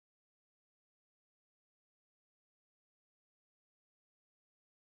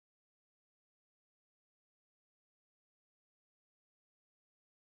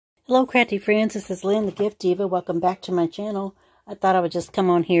Hello, crafty friends. This is Lynn, the Gift Diva. Welcome back to my channel. I thought I would just come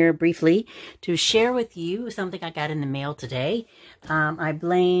on here briefly to share with you something I got in the mail today. I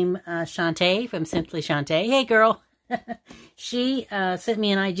blame Shantae from Simply Shantae. Hey, girl. She sent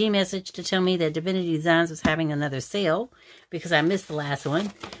me an IG message to tell me that Divinity Designs was having another sale because I missed the last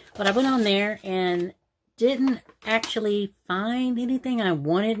one. But I went on there and didn't actually find anything I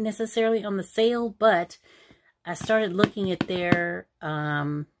wanted necessarily on the sale, but I started looking at their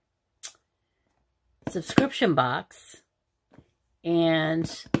subscription box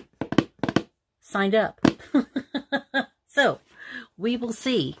and signed up. So we will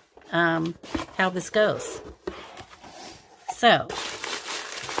see how this goes. So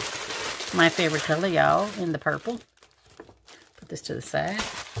my favorite color, y'all, in the purple. Put this to the side.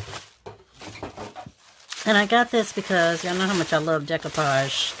 And I got this because y'all know how much I love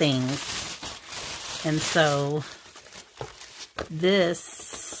decoupage things. And so this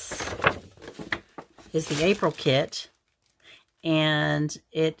is the April kit, and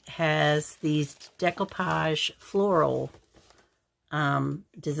it has these decoupage floral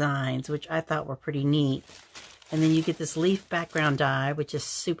designs, which I thought were pretty neat. And then you get this leaf background die, which is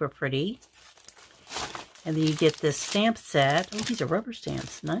super pretty. And then you get this stamp set. Oh, these are rubber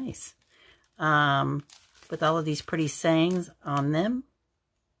stamps. Nice. With all of these pretty sayings on them.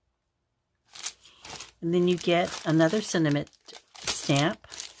 And then you get another sentiment stamp.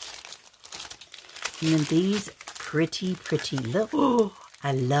 And then these pretty look. Oh,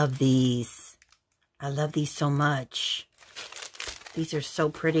 I love these. I love these so much. These are so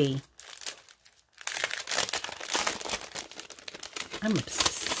pretty. I'm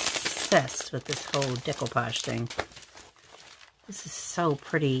obsessed with this whole decoupage thing. This is so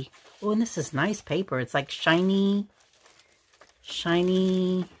pretty. Oh, and this is nice paper. It's like shiny,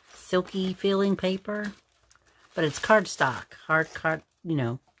 silky feeling paper. But it's cardstock. Hard, you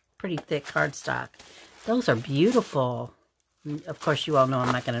know, pretty thick cardstock. Those are beautiful. Of course, you all know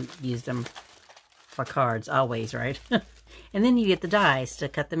I'm not going to use them for cards always, right? And then you get the dies to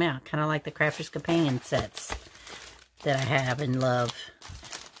cut them out. Kind of like the Crafter's Companion sets that I have and love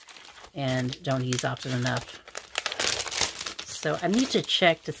and don't use often enough. So I need to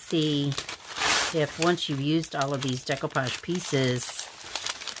check to see if once you've used all of these decoupage pieces,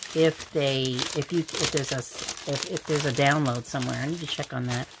 if there's a download somewhere. I need to check on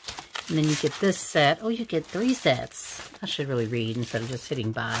that. And then you get this set. Oh, you get 3 sets. I should really read instead of just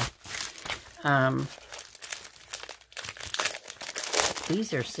hitting buy.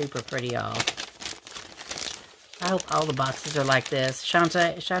 These are super pretty, y'all. I hope all the boxes are like this.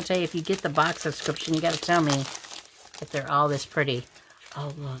 Shantae, if you get the box subscription, you got to tell me if they're all this pretty.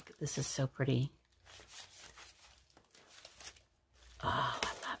 Oh, look. This is so pretty. Oh, I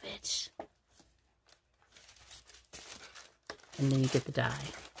love it. And then you get the die.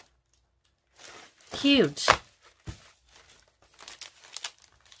 Cute.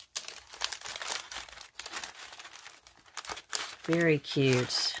 Very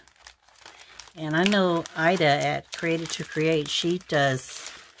cute. And I know Ida at Created to Create, she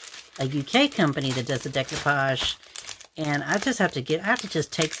does a UK company that does the decoupage. And I have to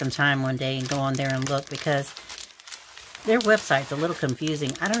just take some time one day and go on there and look, because their website's a little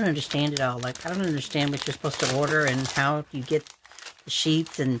confusing. I don't understand it all. Like, I don't understand what you're supposed to order and how you get the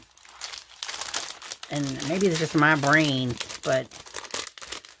sheets, and maybe it's just my brain, but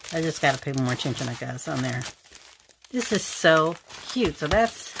I just got to pay more attention, I guess, on there. This is so cute. So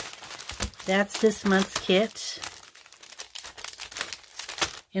that's this month's kit.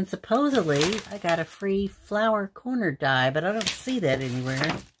 And supposedly, I got a free flower corner die, but I don't see that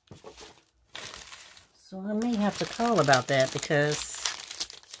anywhere. So I may have to call about that, because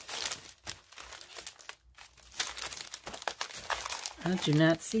I do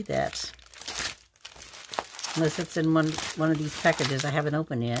not see that. Unless it's in one of these packages I haven't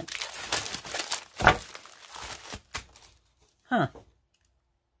opened yet. Huh.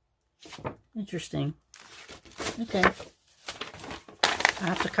 Interesting. Okay. I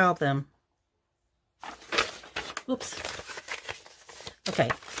have to call them. Oops. Okay.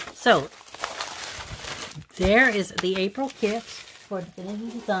 So, there is the April kit for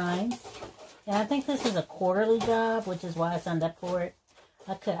Divinity Designs. And I think this is a quarterly job, which is why I signed up for it.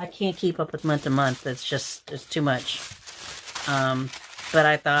 I can't keep up with month to month. It's too much. But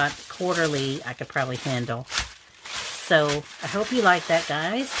I thought quarterly I could probably handle. So I hope you like that,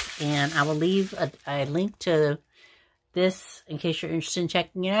 guys. And I will leave a link to this in case you're interested in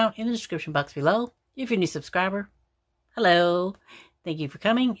checking it out in the description box below. If you're a new subscriber, hello. Thank you for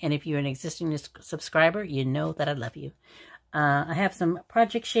coming. And if you're an existing subscriber, you know that I love you. I have some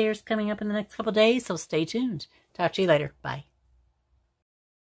project shares coming up in the next couple days, so stay tuned. Talk to you later. Bye.